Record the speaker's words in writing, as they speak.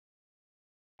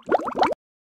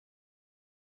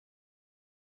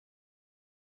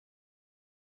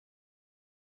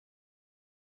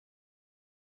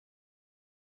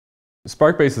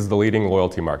SparkBase is the leading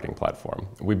loyalty marketing platform.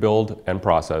 We build and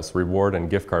process reward and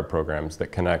gift card programs that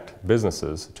connect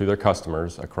businesses to their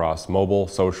customers across mobile,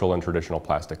 social, and traditional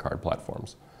plastic card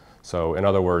platforms. So in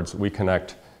other words, we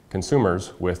connect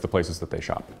consumers with the places that they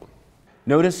shop.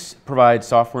 Knotice provides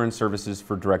software and services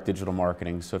for direct digital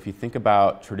marketing. So if you think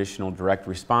about traditional direct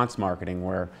response marketing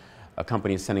where a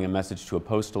company is sending a message to a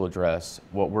postal address,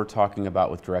 what we're talking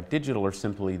about with direct digital are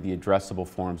simply the addressable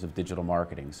forms of digital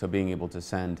marketing. So being able to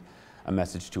send a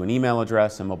message to an email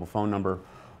address, a mobile phone number,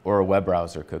 or a web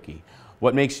browser cookie.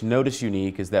 What makes Knotice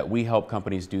unique is that we help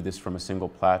companies do this from a single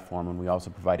platform, and we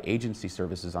also provide agency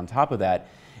services on top of that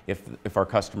if our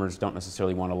customers don't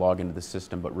necessarily want to log into the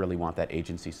system but really want that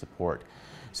agency support.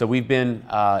 So we've been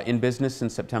in business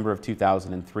since September of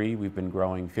 2003. We've been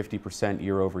growing 50%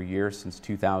 year over year since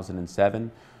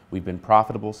 2007. We've been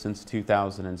profitable since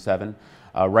 2007.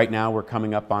 Right now we're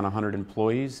coming up on 100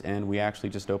 employees, and we actually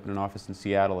just opened an office in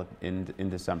Seattle in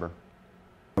December.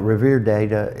 Revere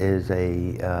Data is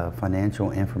a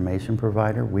financial information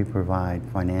provider. We provide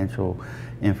financial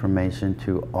information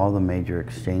to all the major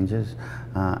exchanges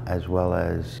as well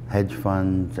as hedge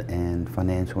funds and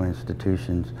financial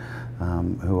institutions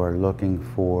who are looking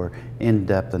for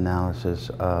in-depth analysis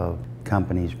of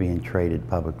companies being traded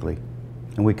publicly.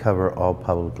 And we cover all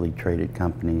publicly traded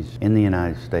companies in the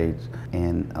United States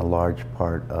and a large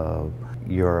part of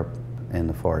Europe and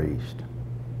the Far East.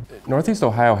 Northeast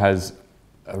Ohio has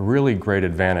a really great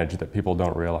advantage that people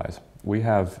don't realize. We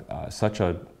have such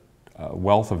a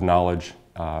wealth of knowledge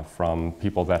from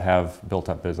people that have built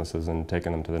up businesses and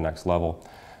taken them to the next level.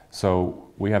 So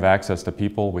we have access to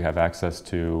people, we have access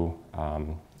to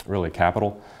really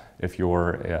capital. If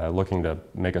you're looking to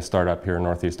make a startup here in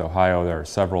Northeast Ohio, there are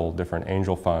several different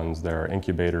angel funds, there are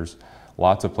incubators,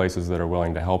 lots of places that are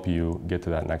willing to help you get to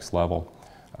that next level.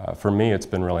 For me, it's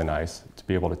been really nice to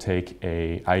be able to take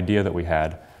an idea that we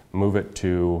had, move it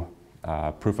to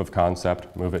proof of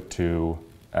concept, move it to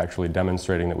actually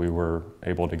demonstrating that we were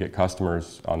able to get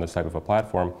customers on this type of a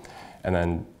platform, and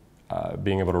then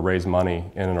being able to raise money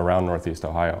in and around Northeast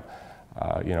Ohio.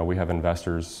 You know, we have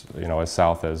investors, you know, as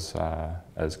south as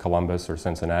Columbus or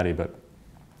Cincinnati, but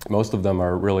most of them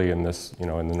are really in this, you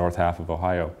know, in the north half of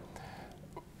Ohio.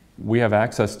 We have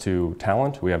access to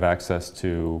talent. We have access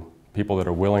to people that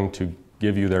are willing to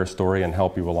give you their story and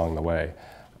help you along the way.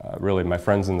 Really, my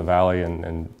friends in the Valley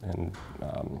and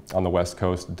on the West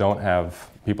Coast don't have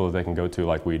people that they can go to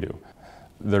like we do.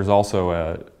 There's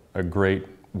also a great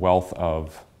wealth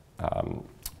of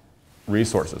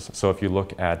resources. So if you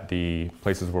look at the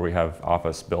places where we have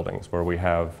office buildings, where we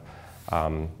have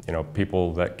you know,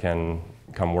 people that can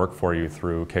come work for you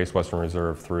through Case Western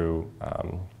Reserve, through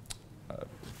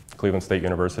Cleveland State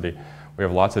University, we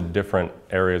have lots of different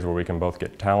areas where we can both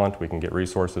get talent, we can get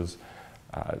resources,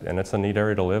 and it's a neat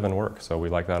area to live and work, so we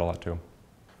like that a lot too.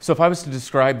 So if I was to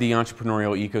describe the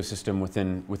entrepreneurial ecosystem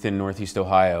within Northeast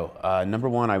Ohio, number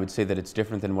one, I would say that it's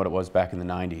different than what it was back in the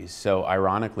 90s. So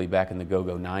ironically, back in the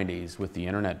go-go 90s with the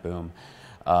internet boom,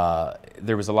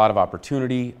 there was a lot of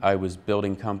opportunity. I was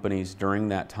building companies during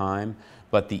that time,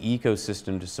 but the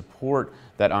ecosystem to support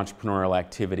that entrepreneurial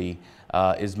activity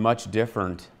is much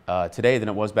different today than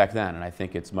it was back then, and I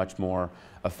think it's much more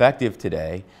effective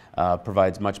today,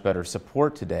 provides much better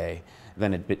support today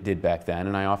than it did back then.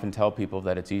 And I often tell people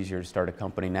that it's easier to start a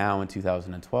company now in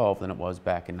 2012 than it was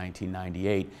back in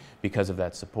 1998 because of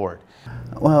that support.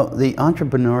 Well, the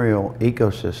entrepreneurial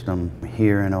ecosystem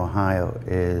here in Ohio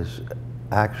is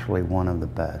actually one of the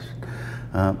best.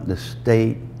 The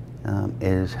state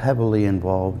is heavily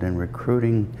involved in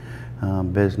recruiting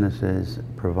businesses,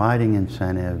 providing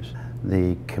incentives.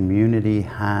 The community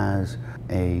has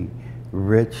a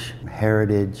rich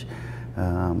heritage,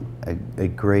 a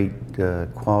great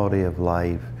quality of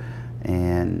life,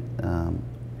 and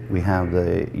we have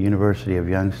the University of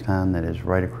Youngstown that is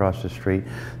right across the street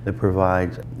that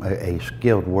provides a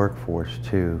skilled workforce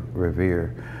to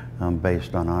Revere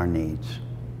based on our needs.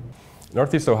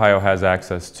 Northeast Ohio has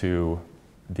access to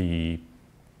the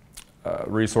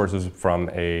resources from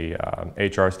a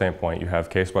HR standpoint. You have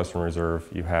Case Western Reserve,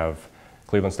 you have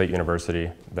Cleveland State University.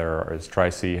 There is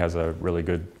Tri-C has a really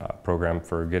good program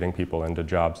for getting people into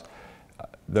jobs.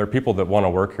 There are people that want to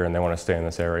work here and they want to stay in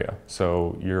this area.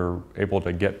 So you're able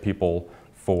to get people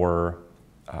that'll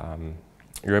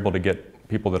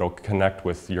connect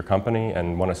with your company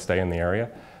and want to stay in the area.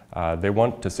 They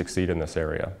want to succeed in this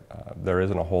area. There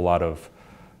isn't a whole lot of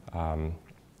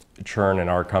churn in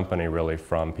our company really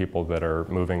from people that are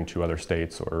moving to other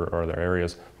states or other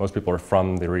areas. Most people are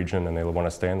from the region and they want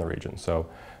to stay in the region, so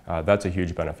that's a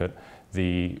huge benefit.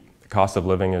 The cost of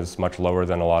living is much lower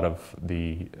than a lot of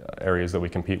the areas that we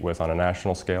compete with on a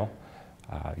national scale.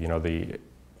 You know, the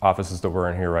offices that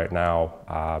we're in here right now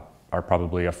are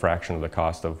probably a fraction of the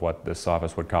cost of what this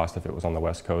office would cost if it was on the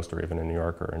West Coast or even in New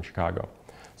York or in Chicago.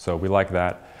 So we like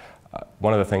that.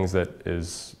 One of the things that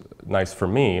is nice for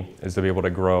me is to be able to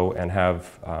grow and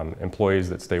have employees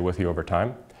that stay with you over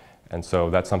time. And so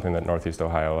that's something that Northeast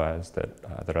Ohio has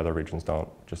that other regions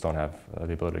just don't have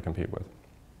the ability to compete with.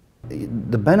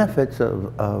 The benefits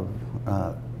of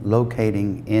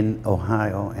locating in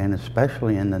Ohio, and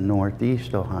especially in the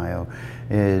Northeast Ohio,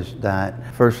 is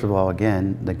that, first of all,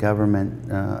 again, the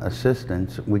government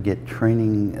assistance, we get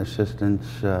training assistance,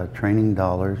 training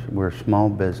dollars. We're a small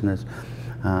business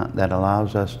that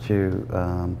allows us to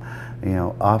you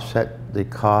know, offset the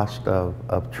cost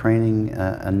of training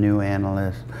a new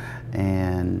analyst,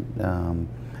 and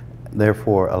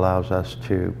therefore allows us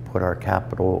to put our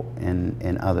capital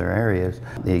in other areas.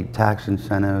 The tax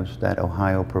incentives that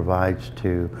Ohio provides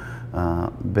to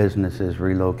businesses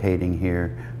relocating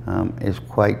here is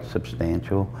quite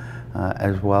substantial,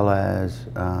 as well as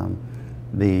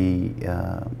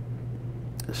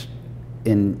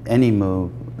in any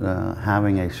move,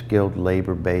 having a skilled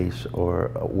labor base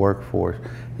or a workforce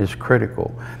is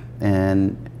critical.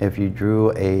 And if you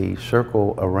drew a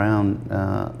circle around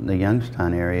the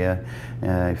Youngstown area,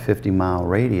 a 50-mile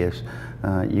radius,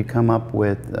 you come up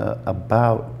with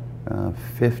about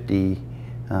 50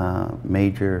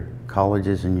 major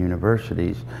colleges and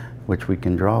universities which we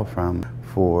can draw from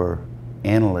for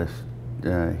analysts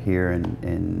here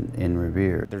in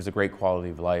Revere. There's a great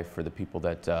quality of life for the people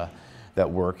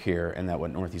that work here, and that what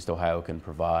Northeast Ohio can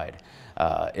provide.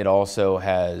 It also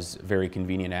has very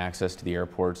convenient access to the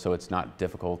airport, so it's not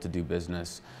difficult to do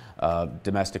business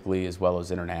domestically as well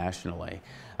as internationally.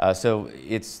 So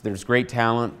there's great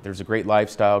talent, there's a great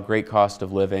lifestyle, great cost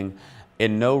of living,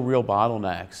 and no real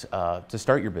bottlenecks to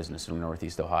start your business in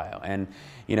Northeast Ohio. And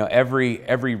you know,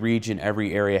 every region,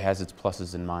 every area has its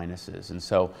pluses and minuses. And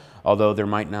so although there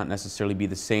might not necessarily be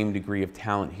the same degree of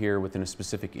talent here within a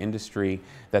specific industry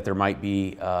that there might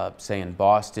be, say, in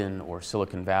Boston or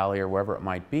Silicon Valley or wherever it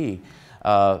might be,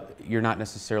 you're not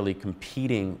necessarily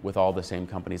competing with all the same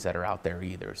companies that are out there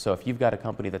either. So if you've got a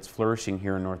company that's flourishing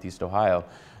here in Northeast Ohio,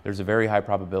 there's a very high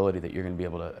probability that you're going to be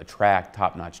able to attract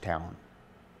top-notch talent.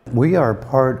 We are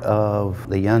part of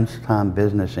the Youngstown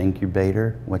Business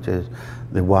Incubator, which is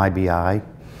the YBI,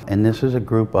 and this is a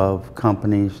group of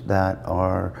companies that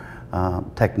are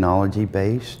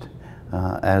technology-based,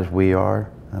 as we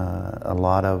are. A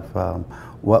lot of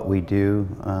what we do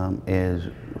is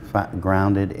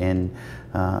grounded in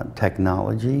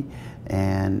technology,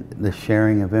 and the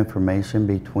sharing of information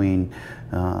between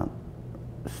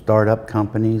startup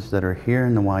companies that are here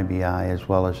in the YBI as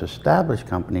well as established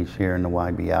companies here in the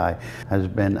YBI has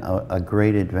been a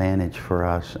great advantage for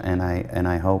us, and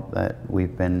I hope that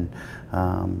we've been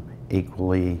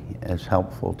equally as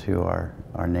helpful to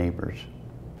our neighbors.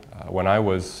 When I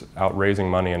was out raising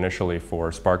money initially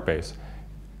for SparkBase,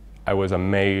 I was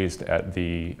amazed at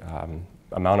the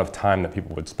amount of time that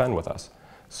people would spend with us.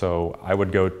 So I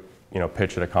would go, you know,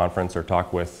 pitch at a conference or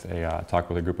talk with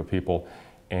a group of people,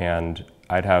 and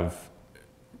I'd have,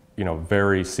 you know,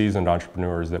 very seasoned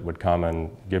entrepreneurs that would come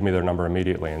and give me their number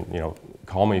immediately and, you know,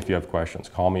 call me if you have questions,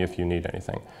 call me if you need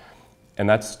anything. And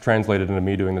that's translated into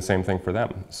me doing the same thing for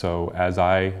them. So as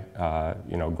I,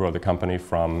 you know, grow the company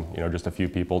from, you know, just a few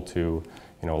people to,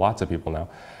 you know, lots of people now,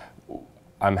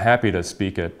 I'm happy to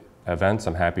speak at events.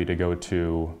 I'm happy to go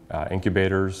to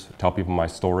incubators, tell people my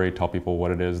story, tell people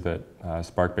what it is that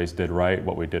SparkBase did right,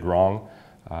 what we did wrong.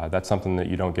 That's something that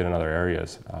you don't get in other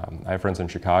areas. I have friends in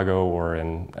Chicago or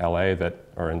in LA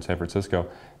or in San Francisco.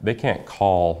 They can't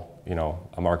call, you know,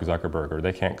 a Mark Zuckerberg, or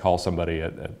they can't call somebody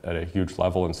at a huge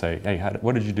level and say, hey,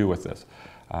 what did you do with this?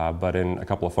 But in a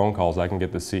couple of phone calls, I can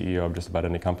get the CEO of just about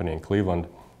any company in Cleveland,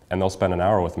 and they'll spend an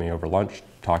hour with me over lunch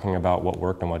talking about what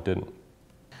worked and what didn't.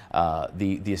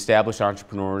 The established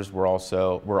entrepreneurs were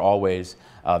always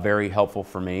very helpful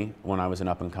for me when I was an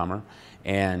up-and-comer,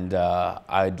 and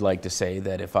I'd like to say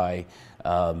that if I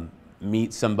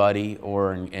meet somebody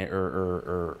or am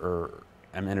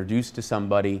introduced to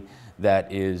somebody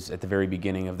that is at the very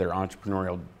beginning of their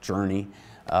entrepreneurial journey,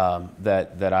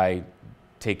 that I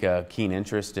take a keen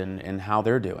interest in how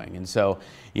they're doing. And so,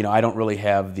 you know, I don't really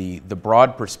have the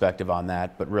broad perspective on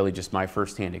that, but really just my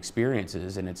firsthand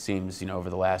experiences, and it seems, you know,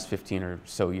 over the last 15 or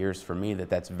so years for me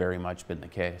that's very much been the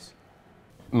case.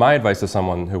 My advice to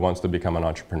someone who wants to become an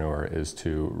entrepreneur is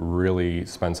to really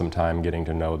spend some time getting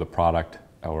to know the product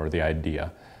or the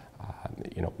idea.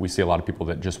 You know, we see a lot of people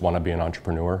that just want to be an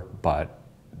entrepreneur, but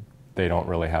they don't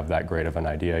really have that great of an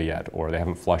idea yet, or they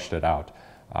haven't fleshed it out.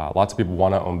 Lots of people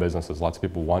want to own businesses. Lots of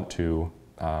people want to,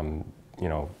 you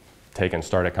know, take and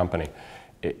start a company.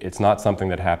 It's not something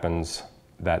that happens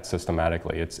that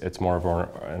systematically. It's more of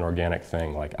an organic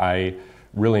thing. Like, I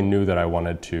really knew that I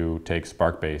wanted to take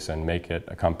SparkBase and make it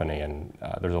a company, and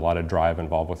there's a lot of drive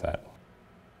involved with that.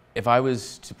 If I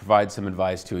was to provide some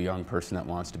advice to a young person that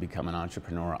wants to become an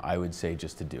entrepreneur, I would say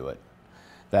just to do it.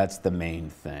 That's the main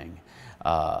thing.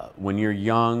 When you're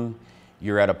young,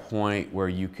 you're at a point where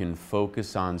you can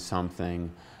focus on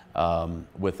something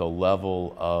with a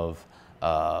level of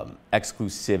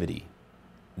exclusivity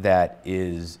that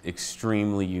is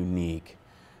extremely unique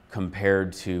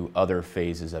compared to other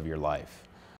phases of your life.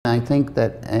 I think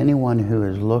that anyone who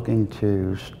is looking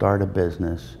to start a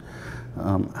business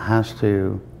has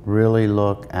to really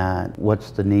look at what's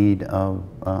the need of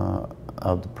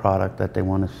the product that they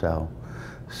want to sell.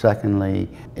 Secondly,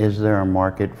 is there a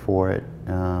market for it,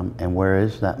 and where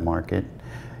is that market?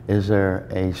 Is there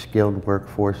a skilled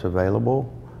workforce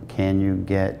available? Can you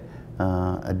get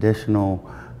additional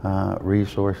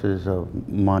resources of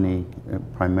money,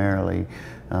 primarily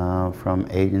from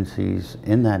agencies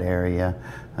in that area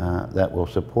that will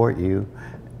support you,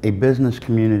 a business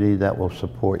community that will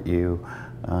support you,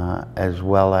 as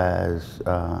well as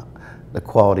the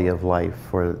quality of life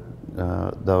for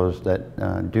those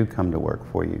that do come to work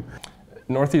for you.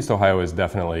 Northeast Ohio is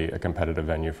definitely a competitive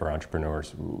venue for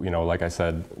entrepreneurs. You know, like I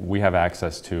said, we have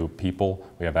access to people,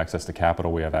 we have access to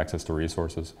capital, we have access to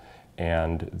resources,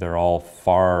 and they're all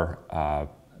far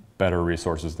better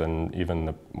resources than even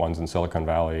the ones in Silicon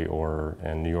Valley or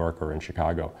in New York or in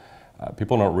Chicago.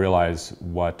 People don't realize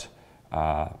what,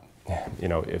 you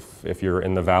know, if you're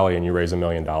in the Valley and you raise $1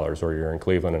 million, or you're in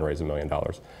Cleveland and raise $1 million,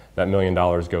 that $1 million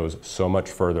goes so much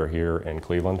further here in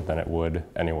Cleveland than it would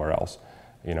anywhere else.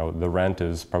 You know, the rent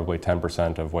is probably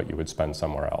 10% of what you would spend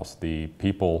somewhere else. The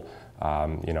people,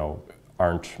 you know,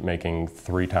 aren't making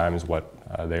 3 times what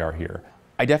they are here.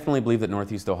 I definitely believe that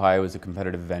Northeast Ohio is a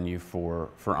competitive venue for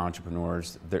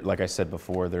entrepreneurs. Like I said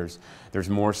before, there's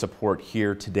more support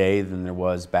here today than there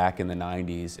was back in the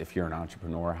 90s if you're an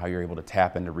entrepreneur, how you're able to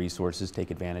tap into resources, take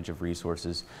advantage of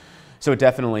resources. So it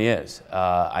definitely is.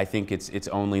 I think it's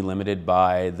only limited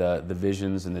by the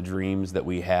visions and the dreams that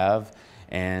we have.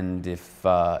 And if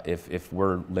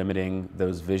we're limiting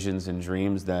those visions and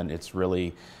dreams, then it's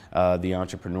really the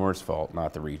entrepreneur's fault,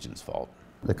 not the region's fault.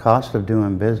 The cost of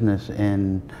doing business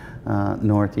in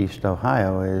Northeast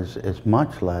Ohio is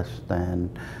much less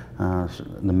than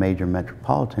the major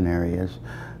metropolitan areas,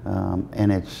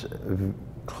 and it's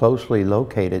closely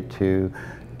located to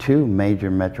 2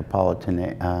 major metropolitan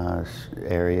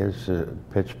areas,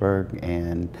 Pittsburgh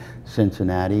and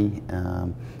Cincinnati,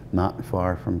 not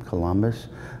far from Columbus.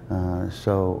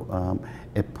 So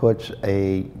it puts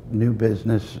a new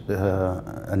business,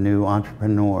 a new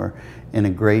entrepreneur in a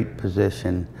great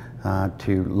position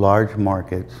to large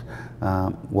markets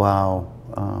while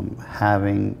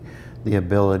having the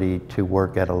ability to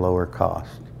work at a lower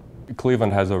cost.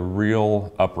 Cleveland has a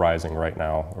real uprising right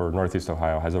now, or Northeast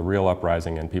Ohio has a real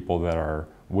uprising in people that are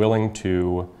willing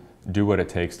to do what it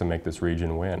takes to make this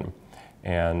region win.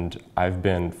 And I've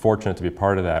been fortunate to be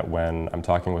part of that when I'm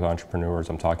talking with entrepreneurs,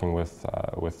 I'm talking with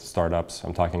startups,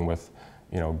 I'm talking with,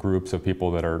 you know, groups of people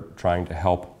that are trying to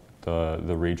help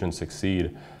the region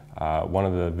succeed. One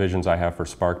of the visions I have for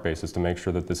SparkBase is to make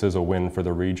sure that this is a win for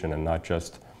the region and not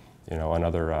just, you know,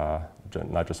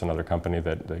 another company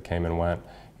that came and went.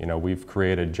 You know, we've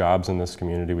created jobs in this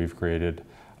community. We've created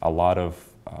a lot of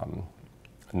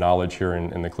knowledge here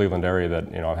in the Cleveland area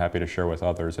that, you know, I'm happy to share with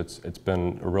others. It's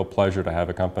been a real pleasure to have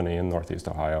a company in Northeast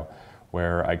Ohio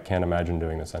where I can't imagine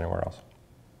doing this anywhere else.